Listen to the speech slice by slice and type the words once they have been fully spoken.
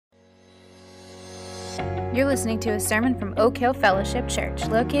You're listening to a sermon from Oak Hill Fellowship Church,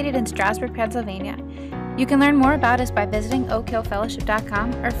 located in Strasburg, Pennsylvania. You can learn more about us by visiting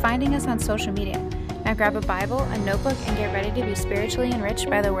oakhillfellowship.com or finding us on social media. Now grab a Bible, a notebook, and get ready to be spiritually enriched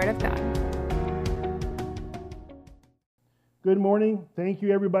by the Word of God. Good morning. Thank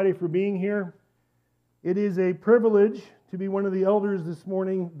you, everybody, for being here. It is a privilege to be one of the elders this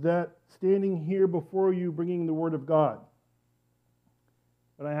morning that standing here before you bringing the Word of God.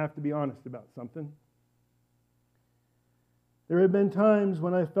 But I have to be honest about something. There have been times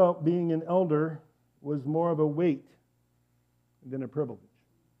when I felt being an elder was more of a weight than a privilege.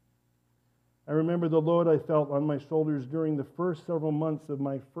 I remember the load I felt on my shoulders during the first several months of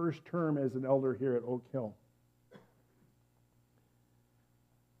my first term as an elder here at Oak Hill.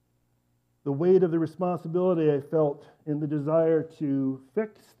 The weight of the responsibility I felt in the desire to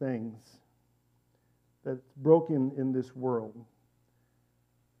fix things that's broken in this world.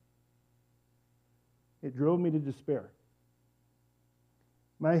 It drove me to despair.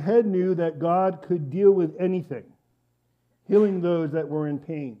 My head knew that God could deal with anything, healing those that were in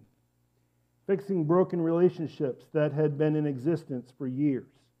pain, fixing broken relationships that had been in existence for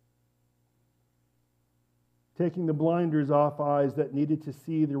years, taking the blinders off eyes that needed to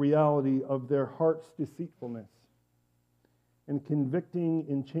see the reality of their heart's deceitfulness, and convicting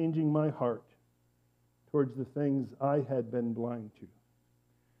and changing my heart towards the things I had been blind to.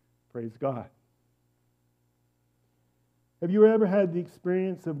 Praise God. Have you ever had the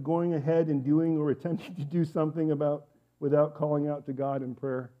experience of going ahead and doing or attempting to do something without calling out to God in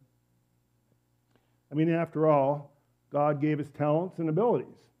prayer? I mean, after all, God gave us talents and abilities.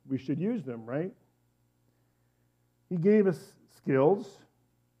 We should use them, right? He gave us skills.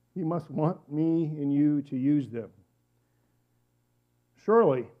 He must want me and you to use them.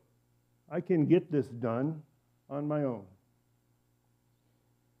 Surely, I can get this done on my own.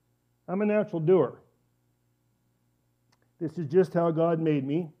 I'm a natural doer. This is just how God made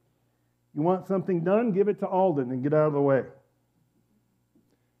me. You want something done? Give it to Alden and get out of the way.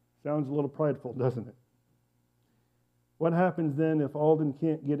 Sounds a little prideful, doesn't it? What happens then if Alden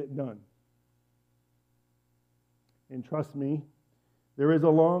can't get it done? And trust me, there is a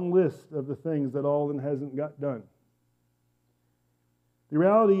long list of the things that Alden hasn't got done. The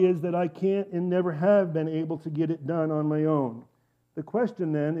reality is that I can't and never have been able to get it done on my own. The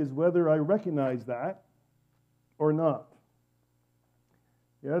question then is whether I recognize that or not.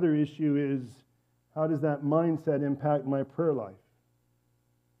 The other issue is, how does that mindset impact my prayer life?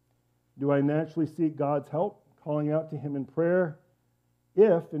 Do I naturally seek God's help, calling out to Him in prayer,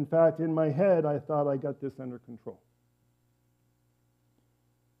 if, in fact, in my head, I thought I got this under control?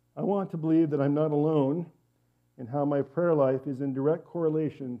 I want to believe that I'm not alone in how my prayer life is in direct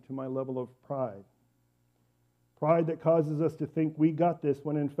correlation to my level of pride. Pride that causes us to think we got this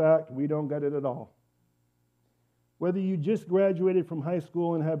when, in fact, we don't get it at all. Whether you just graduated from high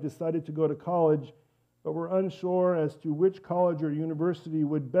school and have decided to go to college, but were unsure as to which college or university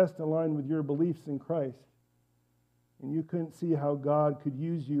would best align with your beliefs in Christ, and you couldn't see how God could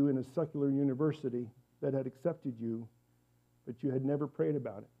use you in a secular university that had accepted you, but you had never prayed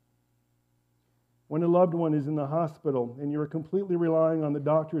about it. When a loved one is in the hospital and you're completely relying on the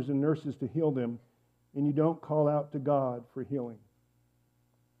doctors and nurses to heal them, and you don't call out to God for healing.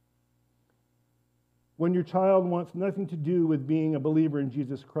 When your child wants nothing to do with being a believer in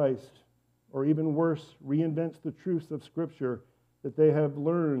Jesus Christ, or even worse, reinvents the truths of Scripture that they have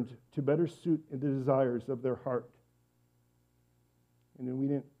learned to better suit the desires of their heart. And then we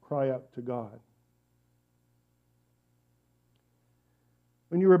didn't cry out to God.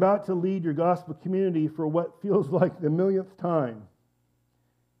 When you're about to lead your gospel community for what feels like the millionth time,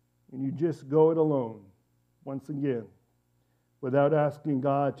 and you just go it alone, once again, without asking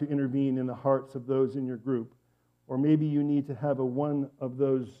God to intervene in the hearts of those in your group. Or maybe you need to have one of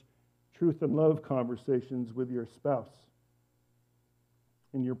those truth and love conversations with your spouse.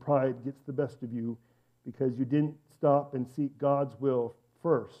 And your pride gets the best of you because you didn't stop and seek God's will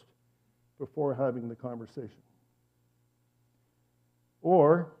first before having the conversation.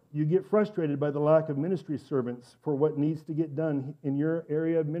 Or you get frustrated by the lack of ministry servants for what needs to get done in your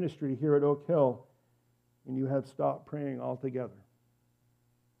area of ministry here at Oak Hill, and you have stopped praying altogether.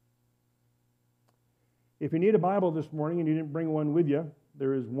 If you need a Bible this morning and you didn't bring one with you,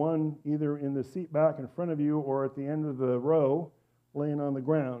 there is one either in the seat back in front of you or at the end of the row laying on the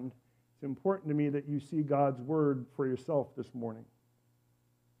ground. It's important to me that you see God's Word for yourself this morning.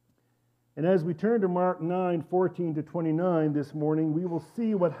 And as we turn to Mark 9:14 to 29 this morning, we will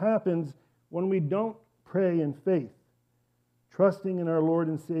see what happens when we don't pray in faith, trusting in our Lord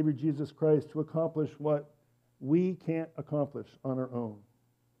and Savior Jesus Christ to accomplish what we can't accomplish on our own.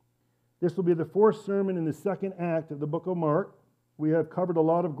 This will be the fourth sermon in the second act of the book of Mark. We have covered a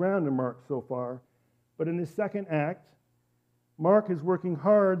lot of ground in Mark so far, but in the second act, Mark is working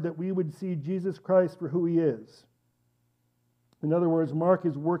hard that we would see Jesus Christ for who he is. In other words, Mark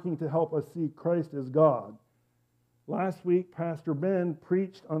is working to help us see Christ as God. Last week, Pastor Ben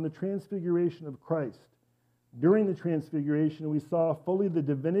preached on the transfiguration of Christ. During the transfiguration, we saw fully the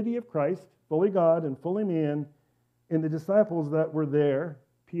divinity of Christ, fully God and fully man, and the disciples that were there,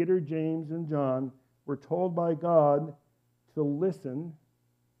 Peter, James, and John, were told by God to listen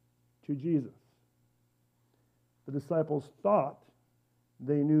to Jesus. The disciples thought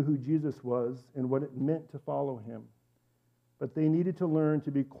they knew who Jesus was and what it meant to follow him, but they needed to learn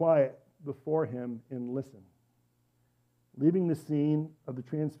to be quiet before him and listen. Leaving the scene of the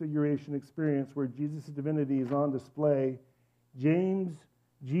transfiguration experience where Jesus' divinity is on display, James,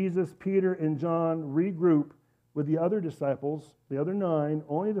 Jesus, Peter, and John regroup with the other disciples, the other 9,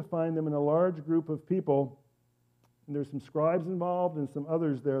 only to find them in a large group of people. And there's some scribes involved and some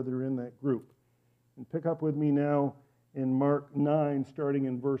others there that are in that group. And pick up with me now in Mark 9, starting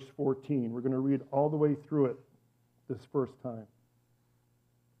in verse 14. We're going to read all the way through it this first time.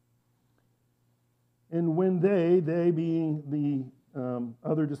 And when they being the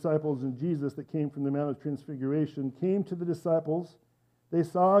other disciples and Jesus that came from the Mount of Transfiguration, came to the disciples, they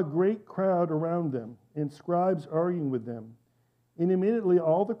saw a great crowd around them, and scribes arguing with them. And immediately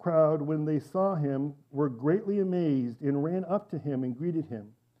all the crowd, when they saw him, were greatly amazed, and ran up to him and greeted him.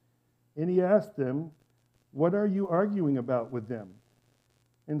 And he asked them, "What are you arguing about with them?"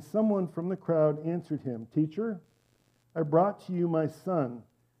 And someone from the crowd answered him, "Teacher, I brought to you my son,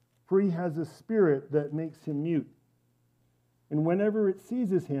 for he has a spirit that makes him mute. And whenever it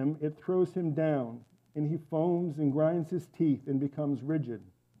seizes him, it throws him down, and he foams and grinds his teeth and becomes rigid.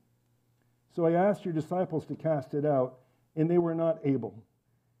 So I asked your disciples to cast it out, and they were not able."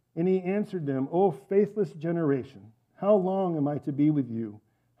 And he answered them, "O faithless generation, how long am I to be with you?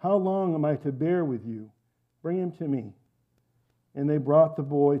 How long am I to bear with you? Bring him to me." And they brought the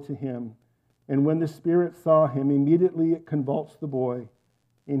boy to him. And when the spirit saw him, immediately it convulsed the boy,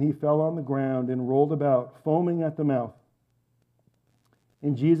 and he fell on the ground and rolled about, foaming at the mouth.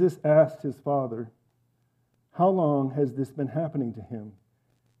 And Jesus asked his father, "How long has this been happening to him?"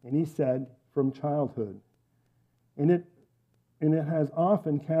 And he said, "From childhood. And it has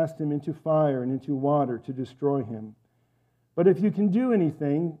often cast him into fire and into water to destroy him. But if you can do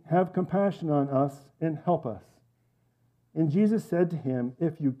anything, have compassion on us and help us." And Jesus said to him,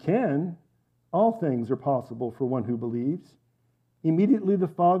 "If you can, all things are possible for one who believes." Immediately the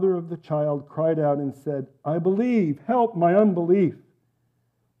father of the child cried out and said, "I believe, help my unbelief."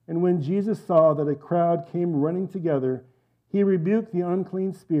 And when Jesus saw that a crowd came running together, he rebuked the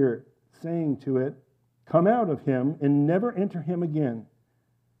unclean spirit, saying to it, "Come out of him and never enter him again."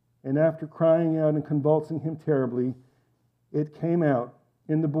 And after crying out and convulsing him terribly, it came out,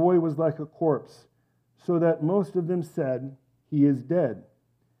 and the boy was like a corpse, so that most of them said, "He is dead."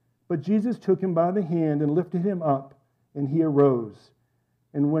 But Jesus took him by the hand and lifted him up, and he arose.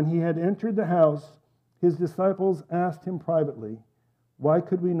 And when he had entered the house, his disciples asked him privately, "Why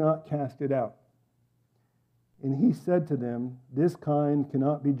could we not cast it out?" And he said to them, "This kind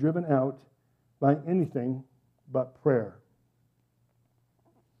cannot be driven out by anything but prayer."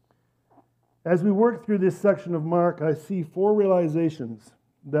 As we work through this section of Mark, I see 4 realizations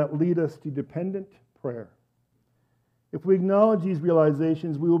that lead us to dependent prayer. If we acknowledge these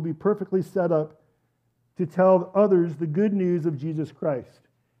realizations, we will be perfectly set up to tell others the good news of Jesus Christ,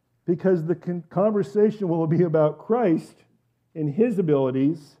 because the conversation will be about Christ and his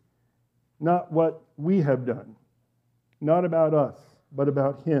abilities, not what we have done, not about us, but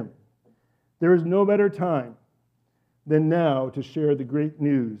about him. There is no better time than now to share the great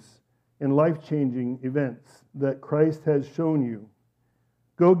news and life-changing events that Christ has shown you.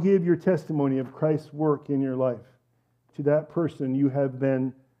 Go give your testimony of Christ's work in your life to that person you have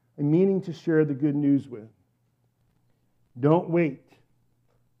been meaning to share the good news with. Don't wait.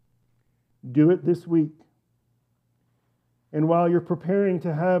 Do it this week. And while you're preparing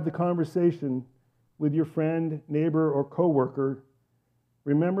to have the conversation with your friend, neighbor, or coworker,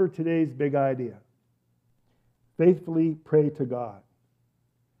 remember today's big idea. Faithfully pray to God,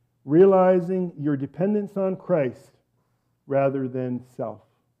 realizing your dependence on Christ rather than self.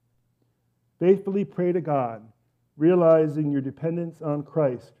 Faithfully pray to God, realizing your dependence on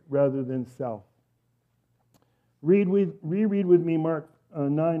Christ rather than self. Reread with me Mark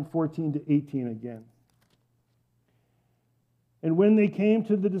 9:14-18 again. And when they came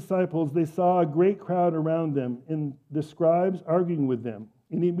to the disciples, they saw a great crowd around them, and the scribes arguing with them.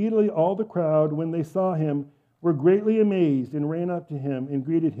 And immediately all the crowd, when they saw him, were greatly amazed and ran up to him and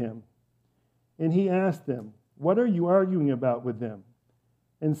greeted him. And he asked them, "What are you arguing about with them?"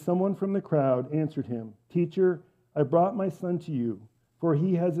 And someone from the crowd answered him, "Teacher, I brought my son to you, for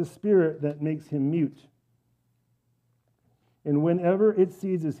he has a spirit that makes him mute. And whenever it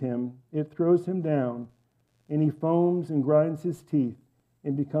seizes him, it throws him down, and he foams and grinds his teeth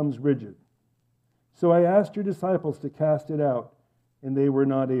and becomes rigid. So I asked your disciples to cast it out, and they were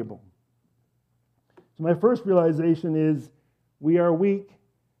not able." So my first realization is we are weak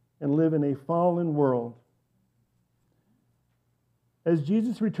and live in a fallen world. As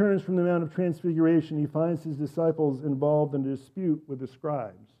Jesus returns from the Mount of Transfiguration, he finds his disciples involved in a dispute with the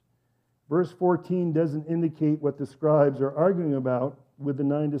scribes. Verse 14 doesn't indicate what the scribes are arguing about with the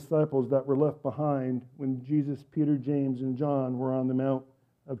 9 disciples that were left behind when Jesus, Peter, James, and John were on the Mount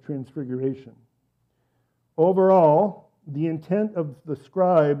of Transfiguration. Overall, the intent of the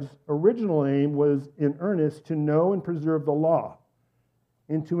scribes' original aim was in earnest to know and preserve the law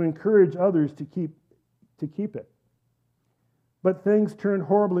and to encourage others to keep it. But things turned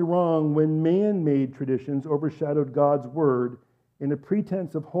horribly wrong when man-made traditions overshadowed God's word and a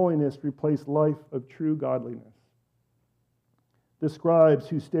pretense of holiness replaced life of true godliness. The scribes,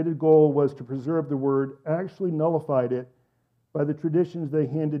 whose stated goal was to preserve the word, actually nullified it by the traditions they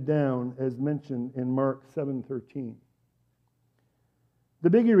handed down, as mentioned in Mark 7:13. The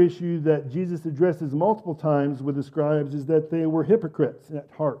bigger issue that Jesus addresses multiple times with the scribes is that they were hypocrites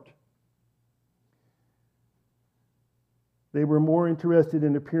at heart. They were more interested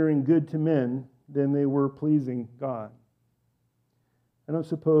in appearing good to men than they were pleasing God. I don't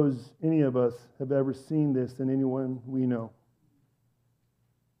suppose any of us have ever seen this in anyone we know.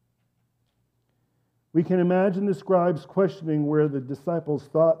 We can imagine the scribes questioning where the disciples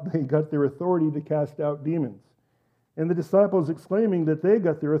thought they got their authority to cast out demons, and the disciples exclaiming that they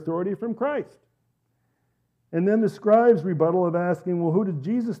got their authority from Christ. And then the scribes' rebuttal of asking, "Well, who did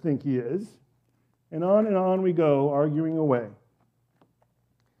Jesus think he is?" And on we go, arguing away.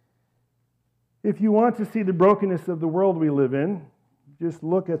 If you want to see the brokenness of the world we live in, just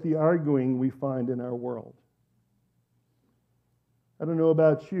look at the arguing we find in our world. I don't know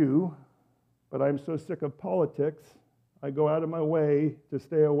about you, but I'm so sick of politics, I go out of my way to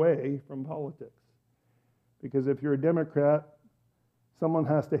stay away from politics. Because if you're a Democrat, someone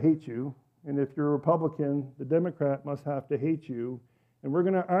has to hate you. And if you're a Republican, the Democrat must have to hate you. And we're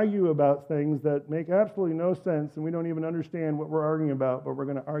going to argue about things that make absolutely no sense, and we don't even understand what we're arguing about, but we're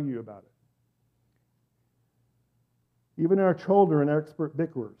going to argue about it. Even our children are expert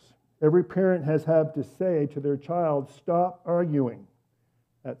bickerers. Every parent has had to say to their child, "Stop arguing,"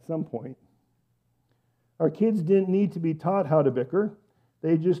 at some point. Our kids didn't need to be taught how to bicker.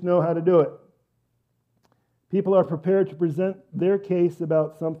 They just know how to do it. People are prepared to present their case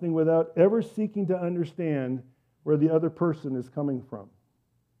about something without ever seeking to understand where the other person is coming from.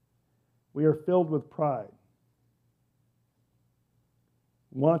 We are filled with pride,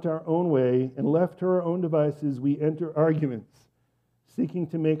 want our own way, and left to our own devices, we enter arguments, seeking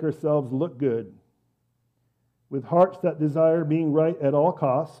to make ourselves look good. With hearts that desire being right at all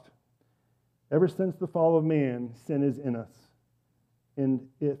cost, ever since the fall of man, sin is in us. And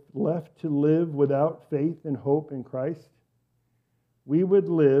if left to live without faith and hope in Christ, we would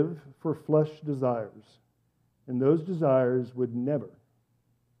live for flesh desires. And those desires would never,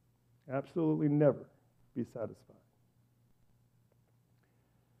 absolutely never, be satisfied.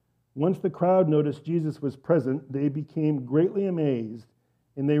 Once the crowd noticed Jesus was present, they became greatly amazed,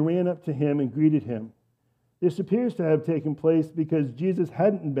 and they ran up to him and greeted him. This appears to have taken place because Jesus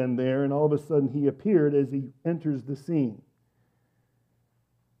hadn't been there, and all of a sudden he appeared as he enters the scene.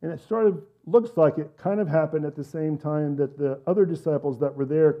 And it sort of looks like it kind of happened at the same time that the other disciples that were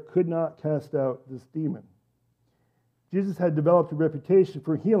there could not cast out this demon. Jesus had developed a reputation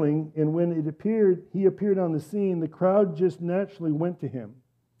for healing, and when he appeared on the scene, the crowd just naturally went to him.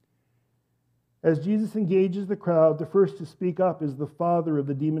 As Jesus engages the crowd, the first to speak up is the father of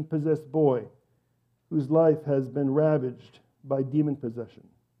the demon-possessed boy, whose life has been ravaged by demon possession.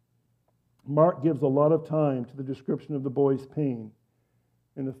 Mark gives a lot of time to the description of the boy's pain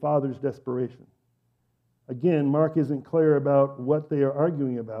and the father's desperation. Again, Mark isn't clear about what they are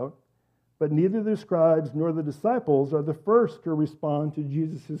arguing about, but neither the scribes nor the disciples are the first to respond to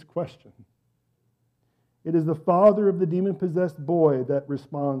Jesus' question. It is the father of the demon-possessed boy that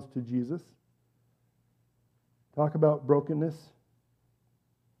responds to Jesus. Talk about brokenness.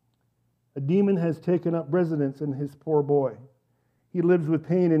 A demon has taken up residence in his poor boy. He lives with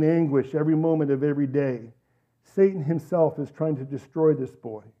pain and anguish every moment of every day. Satan himself is trying to destroy this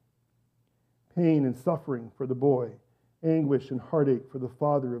boy. Pain and suffering for the boy, anguish and heartache for the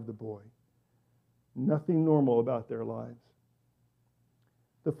father of the boy. Nothing normal about their lives.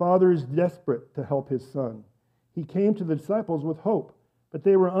 The Father is desperate to help his Son. He came to the disciples with hope, but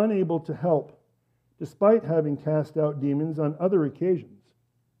they were unable to help, despite having cast out demons on other occasions.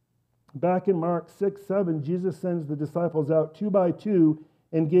 Back in Mark 6:7, Jesus sends the disciples out 2 by 2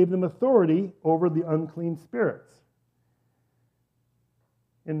 and gave them authority over the unclean spirits.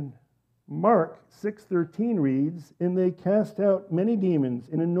 In Mark 6:13 reads, "And they cast out many demons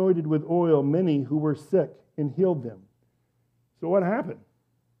and anointed with oil many who were sick and healed them." So what happened?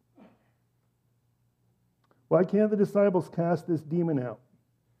 Why can't the disciples cast this demon out?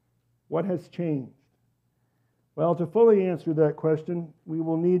 What has changed? Well, to fully answer that question, we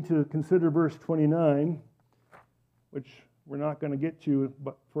will need to consider verse 29, which we're not going to get to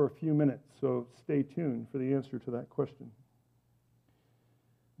but for a few minutes, so stay tuned for the answer to that question.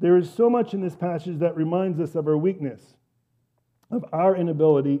 There is so much in this passage that reminds us of our weakness, of our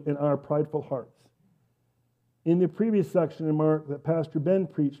inability and our prideful hearts. In the previous section in Mark that Pastor Ben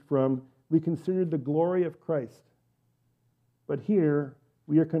preached from, we considered the glory of Christ. But here,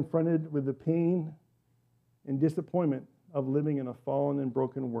 we are confronted with the pain and disappointment of living in a fallen and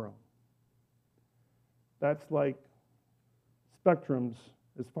broken world. That's like spectrums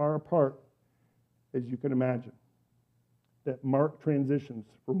as far apart as you can imagine, that Mark transitions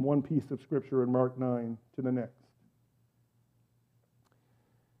from one piece of Scripture in Mark 9 to the next.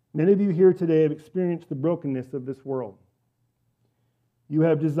 Many of you here today have experienced the brokenness of this world. You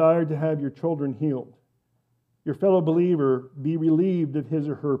have desired to have your children healed, your fellow believer be relieved of his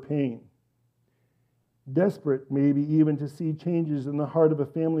or her pain. Desperate, maybe even to see changes in the heart of a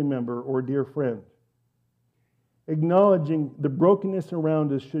family member or dear friend. Acknowledging the brokenness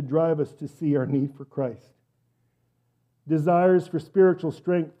around us should drive us to see our need for Christ. Desires for spiritual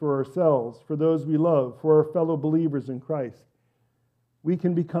strength for ourselves, for those we love, for our fellow believers in Christ. We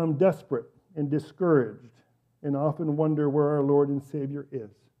can become desperate and discouraged and often wonder where our Lord and Savior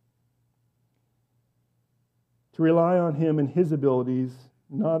is. To rely on Him and His abilities,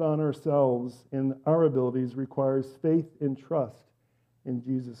 not on ourselves and our abilities, requires faith and trust in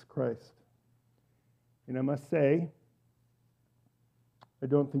Jesus Christ. And I must say, I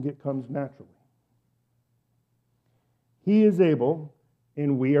don't think it comes naturally. He is able,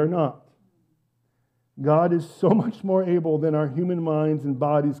 and we are not. God is so much more able than our human minds and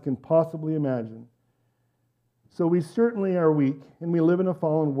bodies can possibly imagine. So we certainly are weak, and we live in a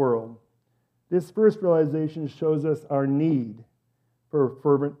fallen world. This first realization shows us our need for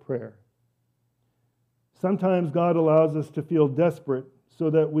fervent prayer. Sometimes God allows us to feel desperate so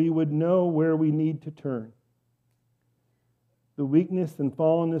that we would know where we need to turn. The weakness and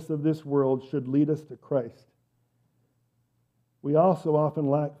fallenness of this world should lead us to Christ. We also often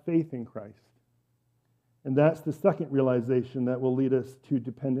lack faith in Christ. And that's the second realization that will lead us to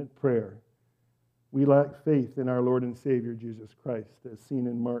dependent prayer. We lack faith in our Lord and Savior, Jesus Christ, as seen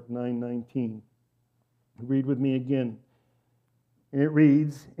in Mark 9:19. Read with me again. And it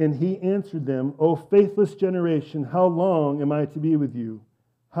reads, "And he answered them, O faithless generation, how long am I to be with you?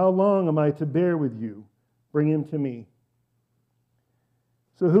 How long am I to bear with you? Bring him to me."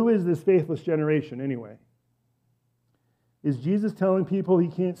 So who is this faithless generation anyway? Is Jesus telling people he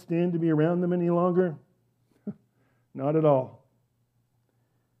can't stand to be around them any longer? Not at all.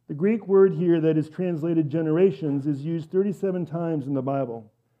 The Greek word here that is translated generations is used 37 times in the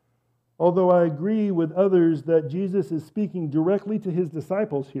Bible. Although I agree with others that Jesus is speaking directly to his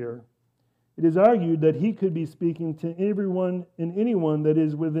disciples here, it is argued that he could be speaking to everyone and anyone that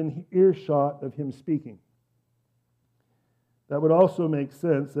is within earshot of him speaking. That would also make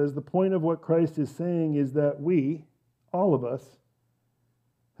sense, as the point of what Christ is saying is that we, all of us,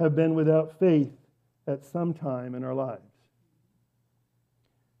 have been without faith at some time in our lives.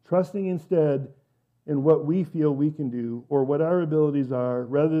 Trusting instead in what we feel we can do or what our abilities are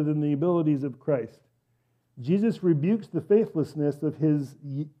rather than the abilities of Christ. Jesus rebukes the faithlessness of his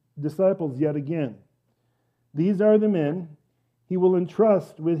disciples yet again. These are the men he will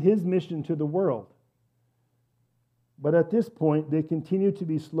entrust with his mission to the world. But at this point, they continue to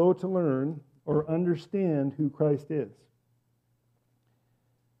be slow to learn or understand who Christ is.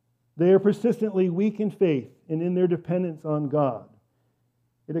 They are persistently weak in faith and in their dependence on God.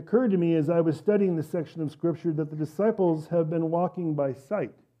 It occurred to me as I was studying this section of Scripture that the disciples have been walking by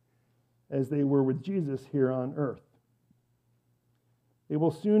sight as they were with Jesus here on earth. They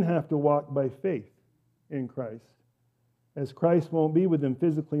will soon have to walk by faith in Christ, as Christ won't be with them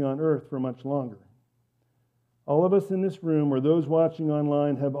physically on earth for much longer. All of us in this room or those watching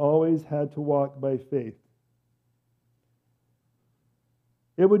online have always had to walk by faith.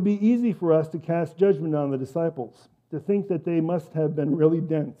 It would be easy for us to cast judgment on the disciples, to think that they must have been really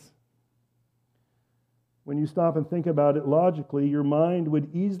dense. When you stop and think about it logically, your mind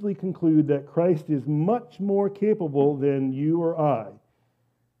would easily conclude that Christ is much more capable than you or I.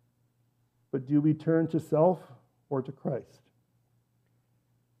 But do we turn to self or to Christ?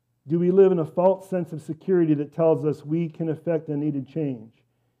 Do we live in a false sense of security that tells us we can effect a needed change?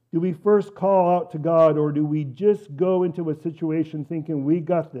 Do we first call out to God, or do we just go into a situation thinking we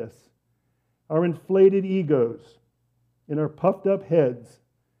got this? Our inflated egos and our puffed up heads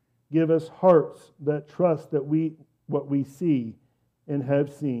give us hearts that trust that what we see and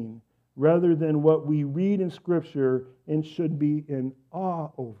have seen, rather than what we read in Scripture and should be in awe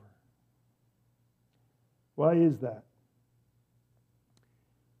over. Why is that?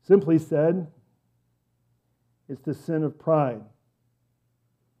 Simply said, it's the sin of pride,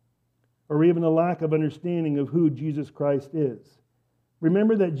 or even a lack of understanding of who Jesus Christ is.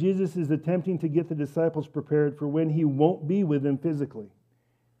 Remember that Jesus is attempting to get the disciples prepared for when he won't be with them physically.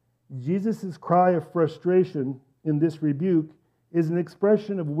 Jesus' cry of frustration in this rebuke is an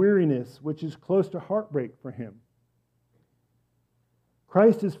expression of weariness, which is close to heartbreak for him.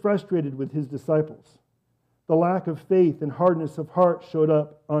 Christ is frustrated with his disciples. The lack of faith and hardness of heart showed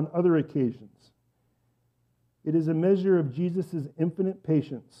up on other occasions. It is a measure of Jesus' infinite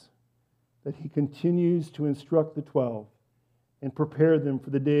patience that he continues to instruct the 12 and prepare them for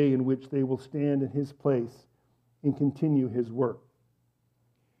the day in which they will stand in his place and continue his work.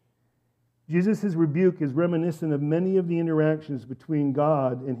 Jesus' rebuke is reminiscent of many of the interactions between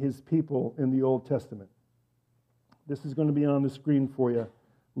God and his people in the Old Testament. This is going to be on the screen for you.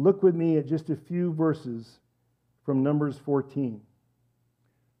 Look with me at just a few verses from Numbers 14.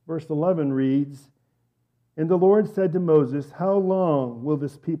 Verse 11 reads, "And the Lord said to Moses, how long will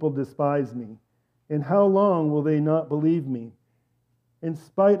this people despise me? And how long will they not believe me, in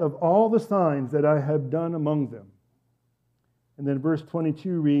spite of all the signs that I have done among them?" And then verse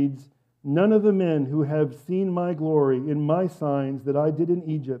 22 reads, "None of the men who have seen my glory in my signs that I did in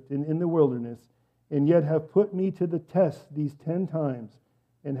Egypt and in the wilderness, and yet have put me to the test these 10 times,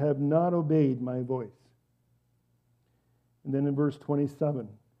 and have not obeyed my voice." And then in verse 27,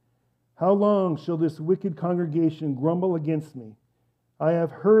 "How long shall this wicked congregation grumble against me? I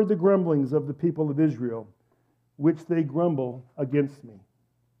have heard the grumblings of the people of Israel, which they grumble against me."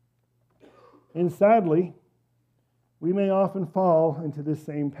 And sadly, we may often fall into this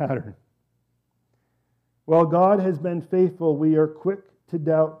same pattern. While God has been faithful, we are quick to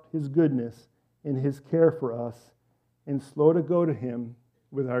doubt his goodness and his care for us, and slow to go to him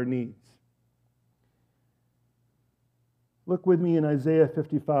with our needs. Look with me in Isaiah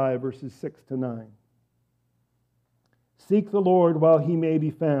 55, verses 6 to 9. "Seek the Lord while he may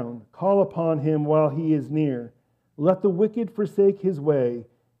be found. Call upon him while he is near. Let the wicked forsake his way,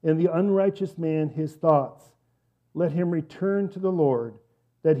 and the unrighteous man his thoughts. Let him return to the Lord,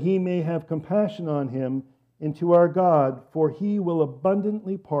 that he may have compassion on him, and to our God, for he will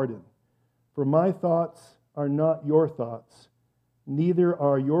abundantly pardon. For my thoughts are not your thoughts, neither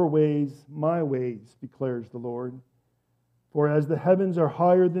are your ways my ways, declares the Lord. For as the heavens are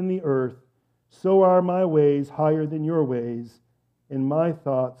higher than the earth, so are my ways higher than your ways, and my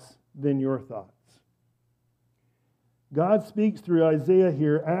thoughts than your thoughts." God speaks through Isaiah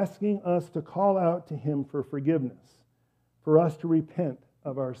here, asking us to call out to him for forgiveness, for us to repent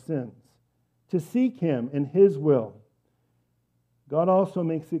of our sins, to seek him in his will. God also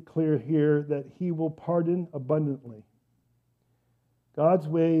makes it clear here that he will pardon abundantly. God's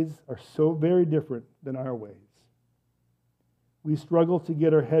ways are so very different than our ways. We struggle to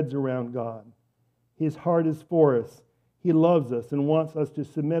get our heads around God. His heart is for us. He loves us and wants us to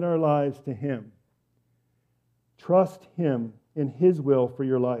submit our lives to him. Trust him in his will for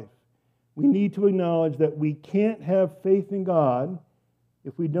your life. We need to acknowledge that we can't have faith in God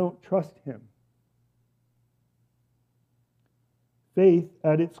if we don't trust him. Faith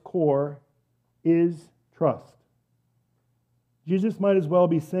at its core is trust. Jesus might as well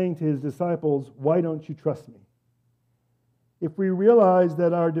be saying to his disciples, "Why don't you trust me?" If we realize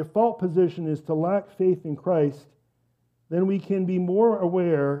that our default position is to lack faith in Christ, then we can be more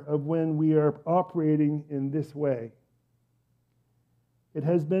aware of when we are operating in this way. It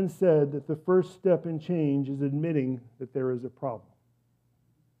has been said that the first step in change is admitting that there is a problem.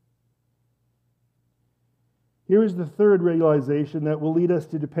 Here is the third realization that will lead us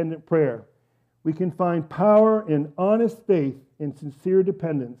to dependent prayer. We can find power in honest faith and sincere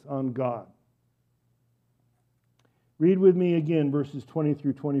dependence on God. Read with me again verses 20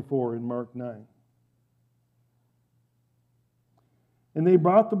 through 24 in Mark 9. "And they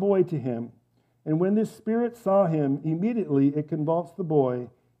brought the boy to him, and when this spirit saw him, immediately it convulsed the boy,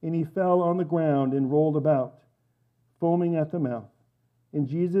 and he fell on the ground and rolled about, foaming at the mouth. And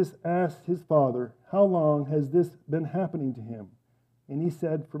Jesus asked his father, "How long has this been happening to him?" And he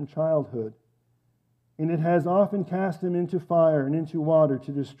said, "From childhood. And it has often cast him into fire and into water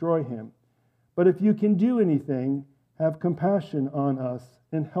to destroy him. But if you can do anything, have compassion on us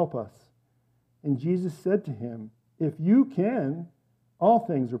and help us." And Jesus said to him, "If you can, all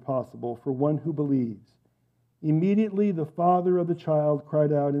things are possible for one who believes." Immediately the father of the child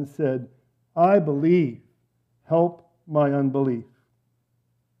cried out and said, "I believe. Help my unbelief."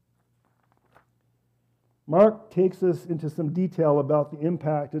 Mark takes us into some detail about the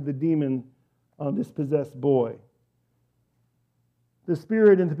impact of the demon on this possessed boy. The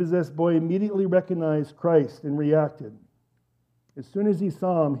spirit in the possessed boy immediately recognized Christ and reacted. As soon as he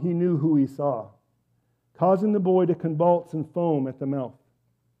saw him, he knew who he saw, causing the boy to convulse and foam at the mouth.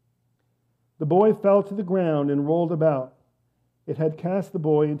 The boy fell to the ground and rolled about. It had cast the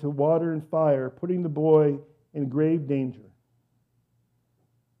boy into water and fire, putting the boy in grave danger.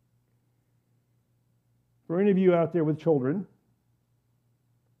 For any of you out there with children,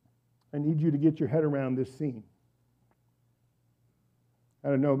 I need you to get your head around this scene. I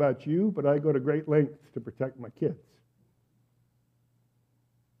don't know about you, but I go to great lengths to protect my kids.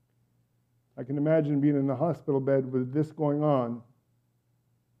 I can imagine being in the hospital bed with this going on,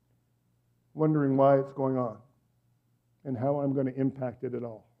 wondering why it's going on and how I'm going to impact it at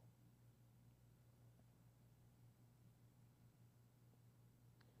all.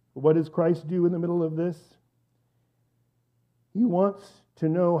 But what does Christ do in the middle of this? He wants to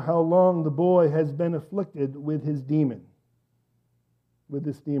know how long the boy has been afflicted with his demon, with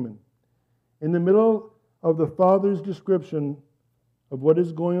this demon. In the middle of the father's description of what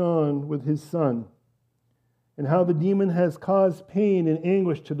is going on with his son and how the demon has caused pain and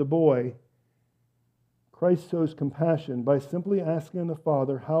anguish to the boy, Christ shows compassion by simply asking the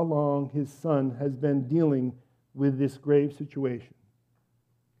father how long his son has been dealing with this grave situation.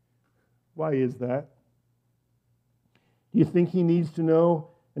 Why is that? Do you think he needs to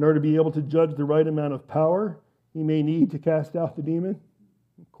know in order to be able to judge the right amount of power he may need to cast out the demon?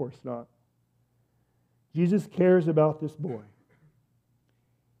 Of course not. Jesus cares about this boy.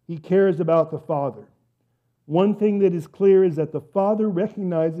 He cares about the father. One thing that is clear is that the father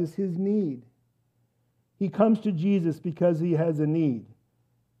recognizes his need. He comes to Jesus because he has a need,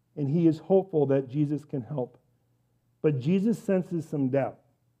 and he is hopeful that Jesus can help. But Jesus senses some doubt.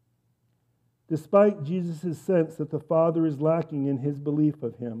 Despite Jesus' sense that the Father is lacking in his belief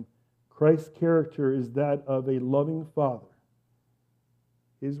of him, Christ's character is that of a loving Father.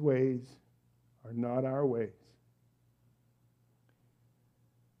 His ways are not our ways.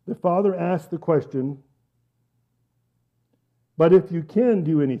 The Father asks the question, "But if you can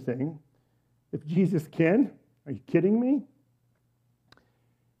do anything," if Jesus can, are you kidding me?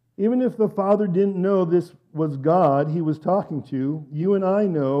 Even if the Father didn't know this was God he was talking to, you and I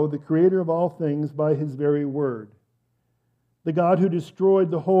know the Creator of all things by his very word. The God who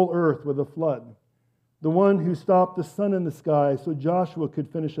destroyed the whole earth with a flood. The one who stopped the sun in the sky so Joshua could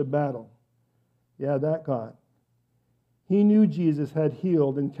finish a battle. Yeah, that God. He knew Jesus had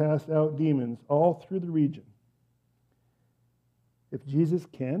healed and cast out demons all through the region. If Jesus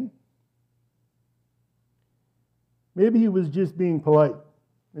can, maybe he was just being polite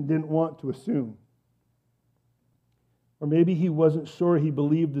and didn't want to assume. Or maybe he wasn't sure he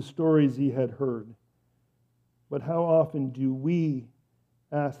believed the stories he had heard. But how often do we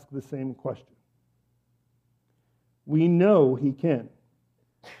ask the same question? We know he can,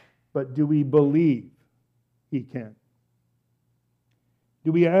 but do we believe he can?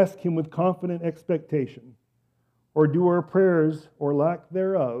 Do we ask him with confident expectation, or do our prayers, or lack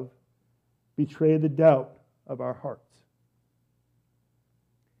thereof, betray the doubt of our hearts?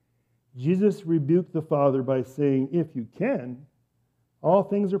 Jesus rebuked the Father by saying, "If you can, all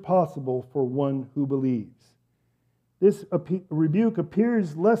things are possible for one who believes." This rebuke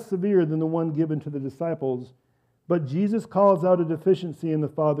appears less severe than the one given to the disciples, but Jesus calls out a deficiency in the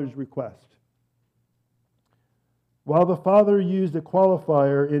Father's request. While the Father used a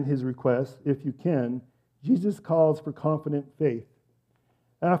qualifier in his request, "if you can," Jesus calls for confident faith.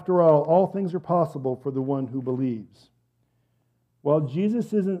 After all things are possible for the one who believes. While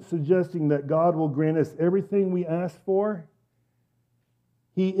Jesus isn't suggesting that God will grant us everything we ask for,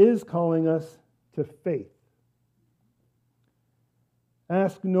 he is calling us to faith.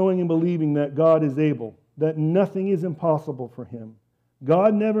 Ask knowing and believing that God is able, that nothing is impossible for him.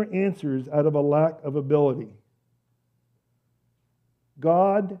 God never answers out of a lack of ability.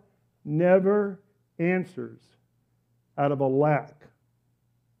 God never answers out of a lack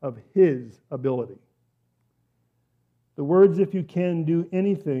of his ability. The words, "if you can do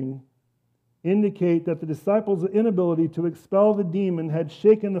anything," indicate that the disciples' inability to expel the demon had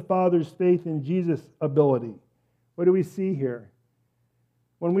shaken the Father's faith in Jesus' ability. What do we see here?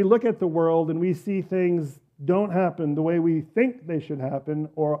 When we look at the world and we see things don't happen the way we think they should happen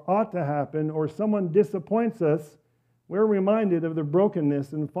or ought to happen, or someone disappoints us, we're reminded of the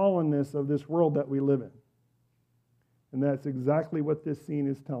brokenness and fallenness of this world that we live in. And that's exactly what this scene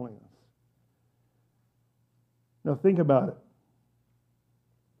is telling us. Now think about it.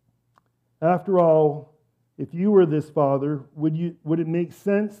 After all, if you were this father, would it make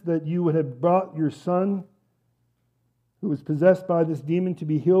sense that you would have brought your son who was possessed by this demon to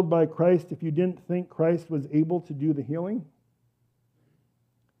be healed by Christ if you didn't think Christ was able to do the healing?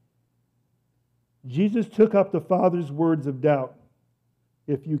 Jesus took up the Father's words of doubt,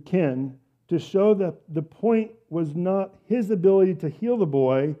 if you can, to show that the point was not his ability to heal the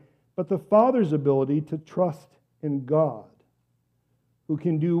boy, but the Father's ability to trust in God, who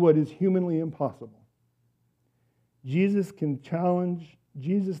can do what is humanly impossible. Jesus then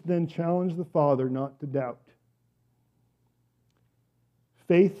challenged the Father not to doubt.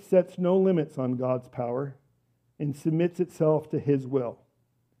 Faith sets no limits on God's power and submits itself to his will.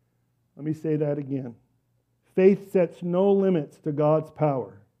 Let me say that again. Faith sets no limits to God's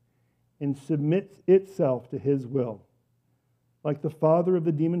power and submits itself to his will. Like the father of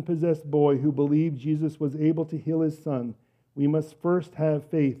the demon-possessed boy who believed Jesus was able to heal his son, we must first have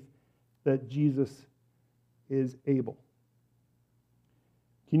faith that Jesus is able.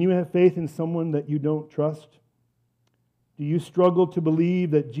 Can you have faith in someone that you don't trust? Do you struggle to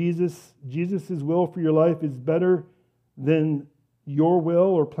believe that Jesus' will for your life is better than your will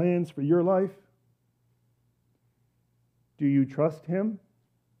or plans for your life? Do you trust him?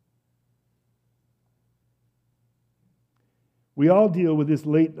 We all deal with this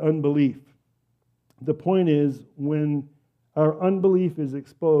late unbelief. The point is, when our unbelief is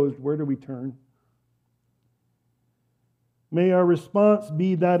exposed, where do we turn? May our response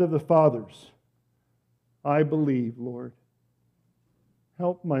be that of the fathers. I believe, Lord.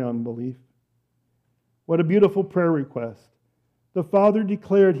 Help my unbelief. What a beautiful prayer request. The Father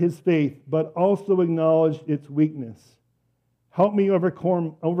declared his faith, but also acknowledged its weakness. Help me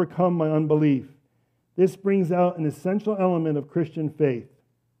overcome my unbelief. This brings out an essential element of Christian faith.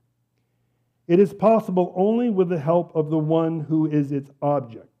 It is possible only with the help of the one who is its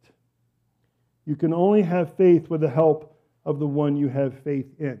object. You can only have faith with the help of the one you have faith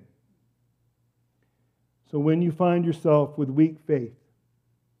in. So when you find yourself with weak faith,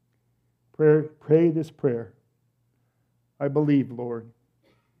 pray this prayer. I believe, Lord.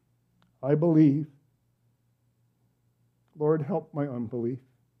 I believe. Lord, help my unbelief.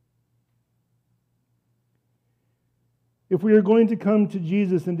 If we are going to come to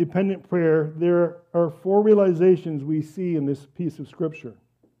Jesus in dependent prayer, there are 4 realizations we see in this piece of Scripture.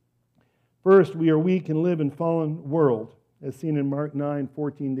 First, we are weak and live in a fallen world, as seen in Mark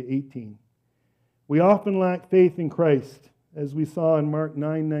 9:14-18. We often lack faith in Christ, as we saw in Mark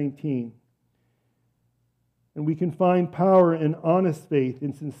 9:19. And we can find power in honest faith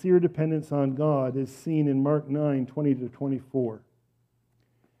and sincere dependence on God, as seen in Mark 9:20-24.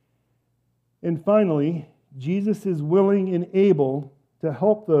 And finally, Jesus is willing and able to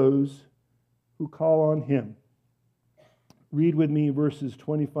help those who call on him. Read with me verses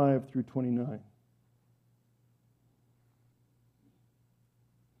 25-29.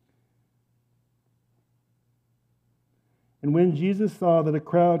 And when Jesus saw that a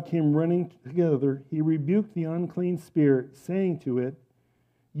crowd came running together, he rebuked the unclean spirit, saying to it,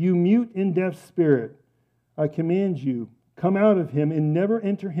 "You mute and deaf spirit, I command you, come out of him and never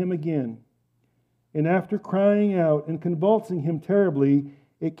enter him again." And after crying out and convulsing him terribly,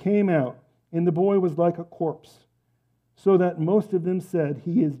 it came out, and the boy was like a corpse, so that most of them said,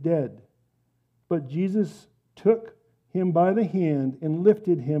 "He is dead." But Jesus took him by the hand and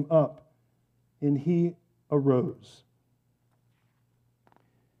lifted him up, and he arose.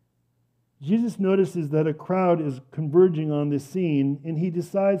 Jesus notices that a crowd is converging on this scene, and he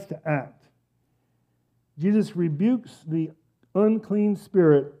decides to act. Jesus rebukes the unclean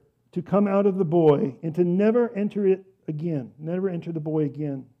spirit to come out of the boy and to never enter it again, never enter the boy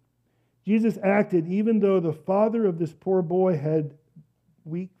again. Jesus acted even though the father of this poor boy had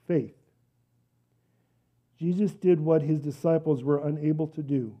weak faith. Jesus did what his disciples were unable to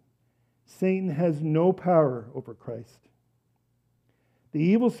do. Satan has no power over Christ. The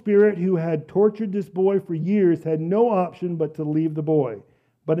evil spirit who had tortured this boy for years had no option but to leave the boy.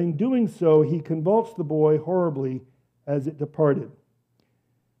 But in doing so, he convulsed the boy horribly as it departed.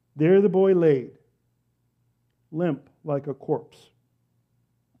 There the boy laid, limp like a corpse.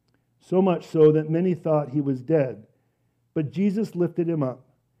 So much so that many thought he was dead. But Jesus lifted him up.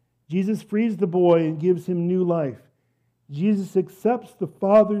 Jesus frees the boy and gives him new life. Jesus accepts the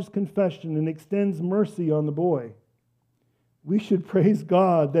Father's confession and extends mercy on the boy. We should praise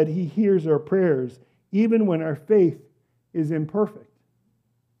God that He hears our prayers, even when our faith is imperfect.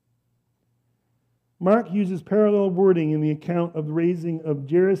 Mark uses parallel wording in the account of the raising of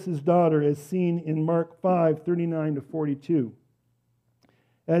Jairus' daughter as seen in Mark 5:39-42,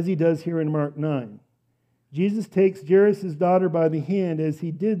 as he does here in Mark 9. Jesus takes Jairus' daughter by the hand as he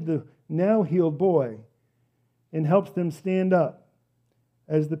did the now healed boy and helps them stand up.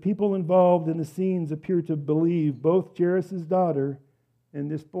 As the people involved in the scenes appear to believe both Jairus' daughter and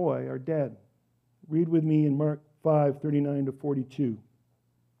this boy are dead. Read with me in Mark 5:39-42.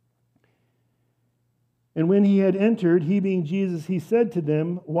 And when he had entered, he being Jesus, he said to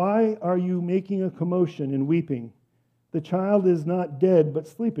them, "Why are you making a commotion and weeping? The child is not dead, but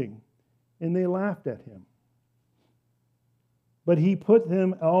sleeping." And they laughed at him. But he put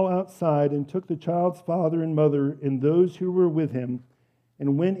them all outside and took the child's father and mother and those who were with him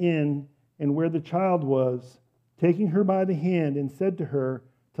and went in and where the child was, taking her by the hand and said to her,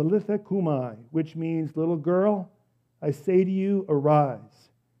 "Talitha cumi," which means, "Little girl, I say to you,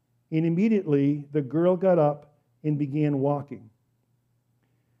 arise." And immediately the girl got up and began walking.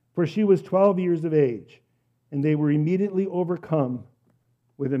 For she was 12 years of age, and they were immediately overcome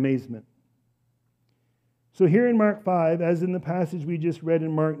with amazement. So here in Mark 5, as in the passage we just read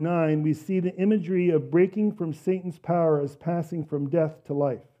in Mark 9, we see the imagery of breaking from Satan's power as passing from death to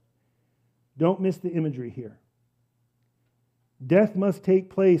life. Don't miss the imagery here. Death must take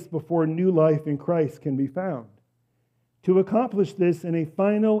place before new life in Christ can be found. To accomplish this in a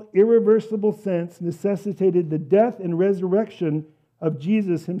final, irreversible sense necessitated the death and resurrection of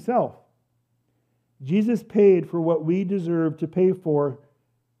Jesus himself. Jesus paid for what we deserve to pay for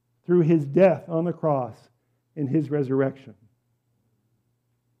through his death on the cross and his resurrection.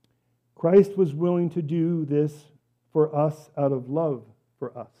 Christ was willing to do this for us out of love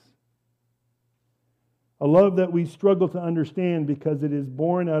for us. A love that we struggle to understand because it is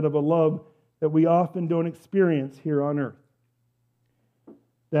born out of a love that we often don't experience here on earth.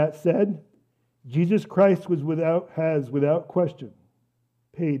 That said, Jesus Christ has without question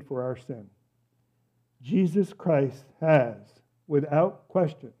paid for our sin. Jesus Christ has without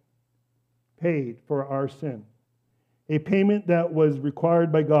question paid for our sin. A payment that was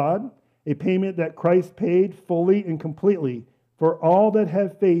required by God, a payment that Christ paid fully and completely for all that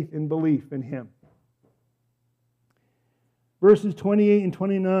have faith and belief in him. Verses 28 and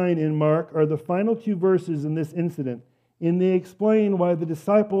 29 in Mark are the final two verses in this incident, and they explain why the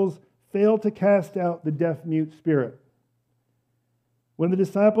disciples failed to cast out the deaf-mute spirit. When the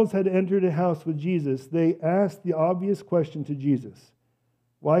disciples had entered a house with Jesus, they asked the obvious question to Jesus,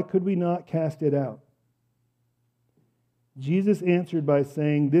 "Why could we not cast it out?" Jesus answered by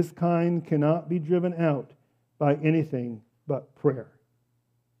saying, "This kind cannot be driven out by anything but prayer."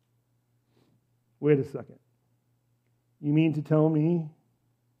 Wait a second. You mean to tell me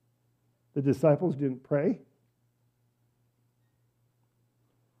the disciples didn't pray?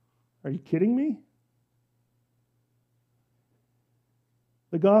 Are you kidding me?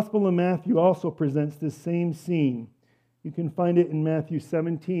 The Gospel of Matthew also presents this same scene. You can find it in Matthew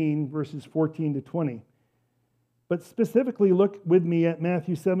 17, verses 14 to 20. But specifically, look with me at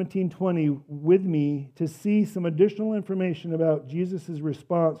Matthew 17:20 with me to see some additional information about Jesus'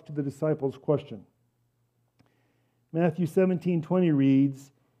 response to the disciples' question. Matthew 17:20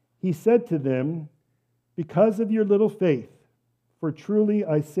 reads, "He said to them, 'Because of your little faith, for truly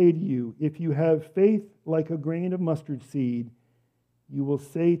I say to you, if you have faith like a grain of mustard seed, you will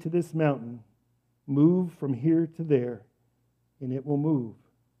say to this mountain, move from here to there, and it will move,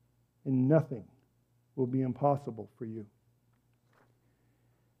 and nothing will be impossible for you.'"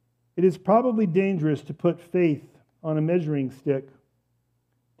 It is probably dangerous to put faith on a measuring stick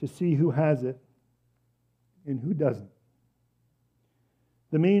to see who has it and who doesn't.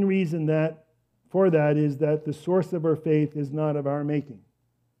 The main reason for that is that the source of our faith is not of our making.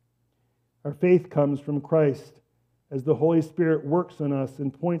 Our faith comes from Christ as the Holy Spirit works on us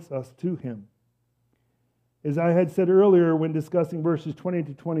and points us to him. As I had said earlier when discussing verses 20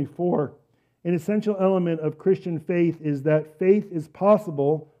 to 24, an essential element of Christian faith is that faith is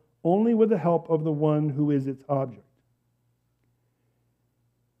possible only with the help of the one who is its object.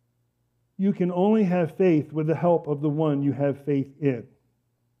 You can only have faith with the help of the one you have faith in.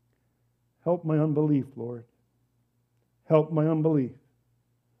 Help my unbelief, Lord. Help my unbelief.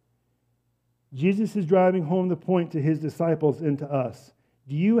 Jesus is driving home the point to his disciples and to us.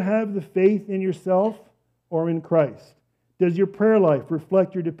 Do you have the faith in yourself or in Christ? Does your prayer life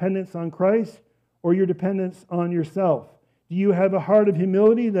reflect your dependence on Christ or your dependence on yourself? Do you have a heart of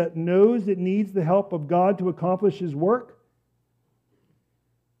humility that knows it needs the help of God to accomplish His work?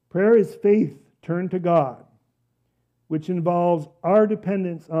 Prayer is faith turned to God, which involves our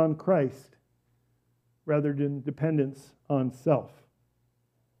dependence on Christ rather than dependence on self.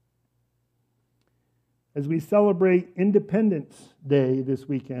 As we celebrate Independence Day this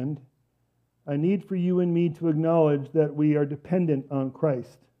weekend, I need for you and me to acknowledge that we are dependent on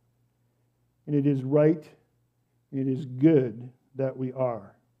Christ. And it is right, it is good that we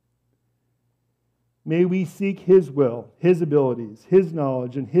are. May we seek His will, His abilities, His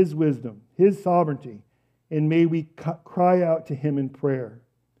knowledge, and His wisdom, His sovereignty, and may we cry out to Him in prayer.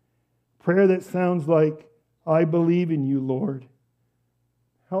 Prayer that sounds like, I believe in you, Lord.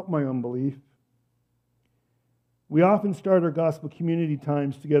 Help my unbelief. We often start our gospel community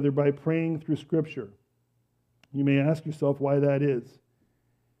times together by praying through Scripture. You may ask yourself why that is.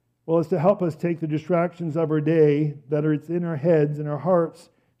 Well, it's to help us take the distractions of our day that are in our heads and our hearts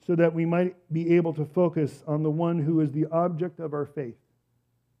so that we might be able to focus on the one who is the object of our faith.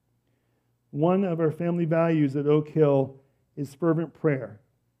 One of our family values at Oak Hill is fervent prayer,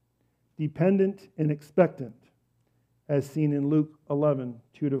 dependent and expectant, as seen in Luke 11,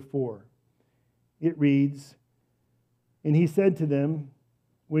 2-4. It reads, "And he said to them,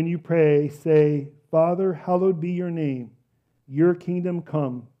 when you pray, say, Father, hallowed be your name. Your kingdom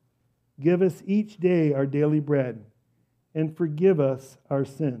come. Give us each day our daily bread, and forgive us our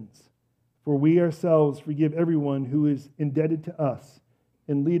sins. For we ourselves forgive everyone who is indebted to us,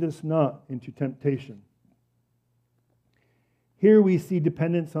 and lead us not into temptation." Here we see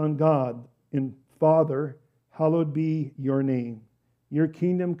dependence on God in Father, hallowed be your name. Your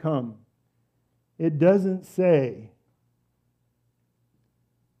kingdom come. It doesn't say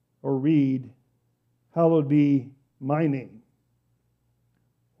or read, hallowed be my name,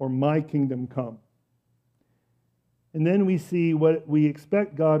 or my kingdom come. And then we see what we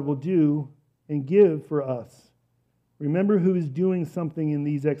expect God will do and give for us. Remember who is doing something in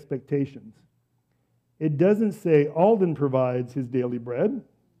these expectations. It doesn't say Alden provides his daily bread.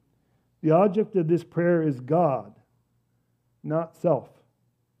 The object of this prayer is God, not self.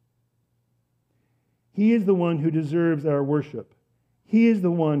 He is the one who deserves our worship. He is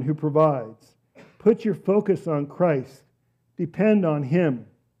the one who provides. Put your focus on Christ. Depend on Him.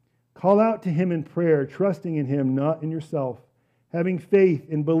 Call out to Him in prayer, trusting in Him, not in yourself. Having faith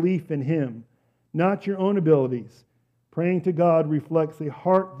and belief in Him, not your own abilities. Praying to God reflects a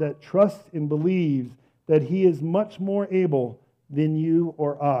heart that trusts and believes that He is much more able than you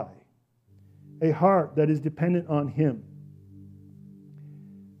or I. A heart that is dependent on Him.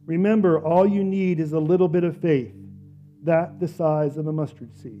 Remember, all you need is a little bit of faith, that the size of a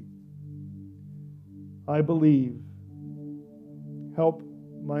mustard seed. I believe. Help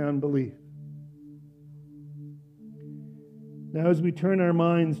my unbelief. Now, as we turn our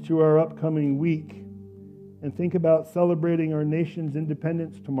minds to our upcoming week and think about celebrating our nation's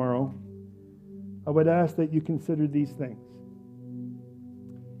independence tomorrow, I would ask that you consider these things.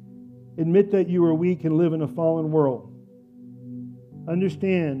 Admit that you are weak and live in a fallen world.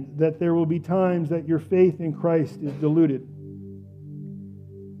 Understand that there will be times that your faith in Christ is diluted.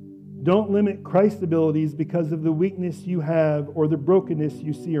 Don't limit Christ's abilities because of the weakness you have or the brokenness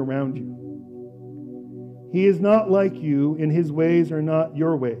you see around you. He is not like you, and His ways are not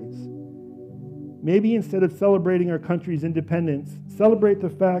your ways. Maybe instead of celebrating our country's independence, celebrate the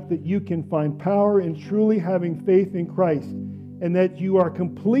fact that you can find power in truly having faith in Christ and that you are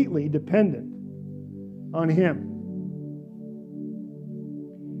completely dependent on Him.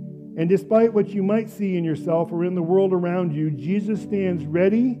 And despite what you might see in yourself or in the world around you, Jesus stands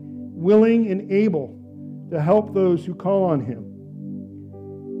ready, willing, and able to help those who call on Him.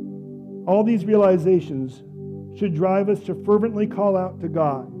 All these realizations should drive us to fervently call out to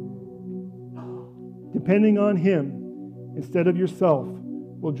God. Depending on Him instead of yourself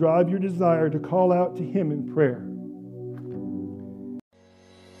will drive your desire to call out to Him in prayer.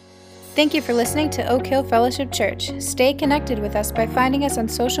 Thank you for listening to Oak Hill Fellowship Church. Stay connected with us by finding us on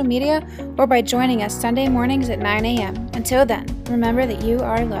social media or by joining us Sunday mornings at 9 a.m. Until then, remember that you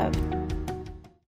are loved.